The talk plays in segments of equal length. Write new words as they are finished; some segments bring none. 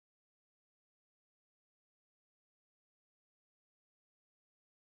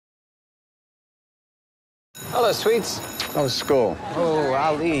Hello, sweets. How was school? Oh,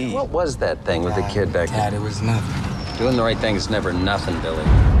 Ali. What was that thing with the kid back there? Dad, it was nothing. Doing the right thing is never nothing, Billy.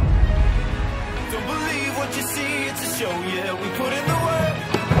 Don't believe what you see, it's a show, yeah, we put in the work.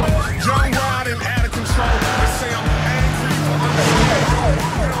 Young, wild, and out of control. They say I'm angry,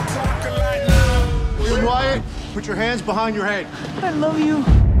 I'm talking like love. William Wyatt, put your hands behind your head. I love you.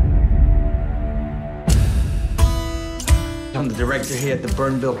 I'm the director here at the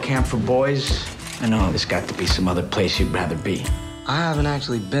Burnville Camp for Boys. I know there's got to be some other place you'd rather be. I haven't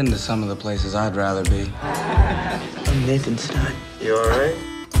actually been to some of the places I'd rather be. I'm Nathan's son. You all right?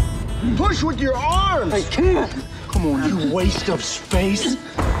 Push with your arms! I can't. Come on, you waste of space.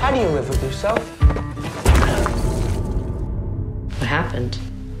 How do you live with yourself? What happened?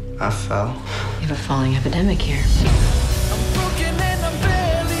 I fell. We have a falling epidemic here. I'm broken and I'm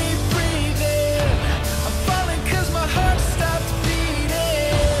barely breathing. I'm falling 'cause my heart stopped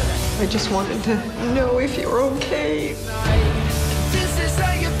beating. I just wanted to know if you're okay. This is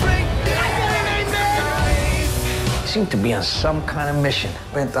how you break You seem to be on some kind of mission.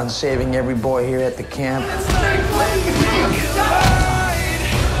 Bent on saving every boy here at the camp.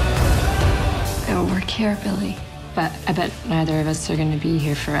 I don't work here, Billy. But I bet neither of us are going to be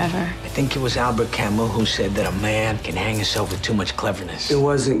here forever. I think it was Albert Camus who said that a man can hang himself with too much cleverness. It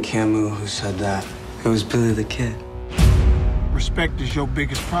wasn't Camus who said that. It was Billy the Kid. Respect is your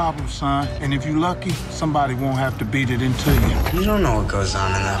biggest problem, son. And if you're lucky, somebody won't have to beat it into you. You don't know what goes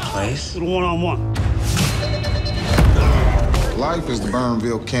on in that place. Little one-on-one. Life is the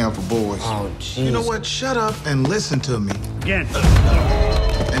Burnville Camp for Boys. Oh, jeez. You know what? Shut up and listen to me. Again.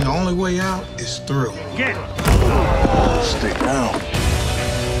 And the only way out is through. Again. Stick down.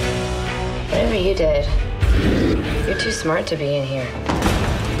 Whatever you did, you're too smart to be in here.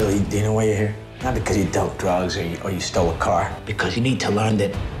 Billy, do you know why you're here? Not because you dealt drugs or you stole a car. Because you need to learn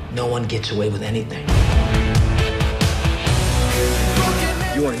that no one gets away with anything.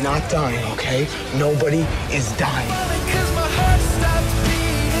 You are not dying, okay? Nobody is dying. 'cause my heart stopped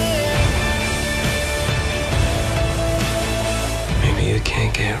beating. Maybe you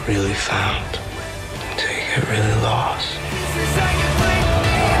can't get really found until you get really lost. This is how you break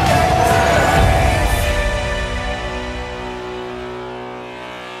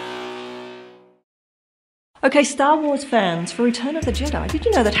Okay, Star Wars fans, for Return of the Jedi, did you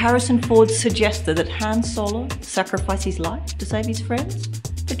know that Harrison Ford suggested that Han Solo sacrifice his life to save his friends?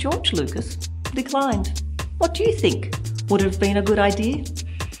 But George Lucas declined. What do you think? Would it have been a good idea?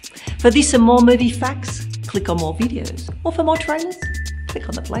 For this and more movie facts, click on more videos. Or for more trailers, click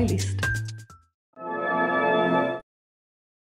on the playlist.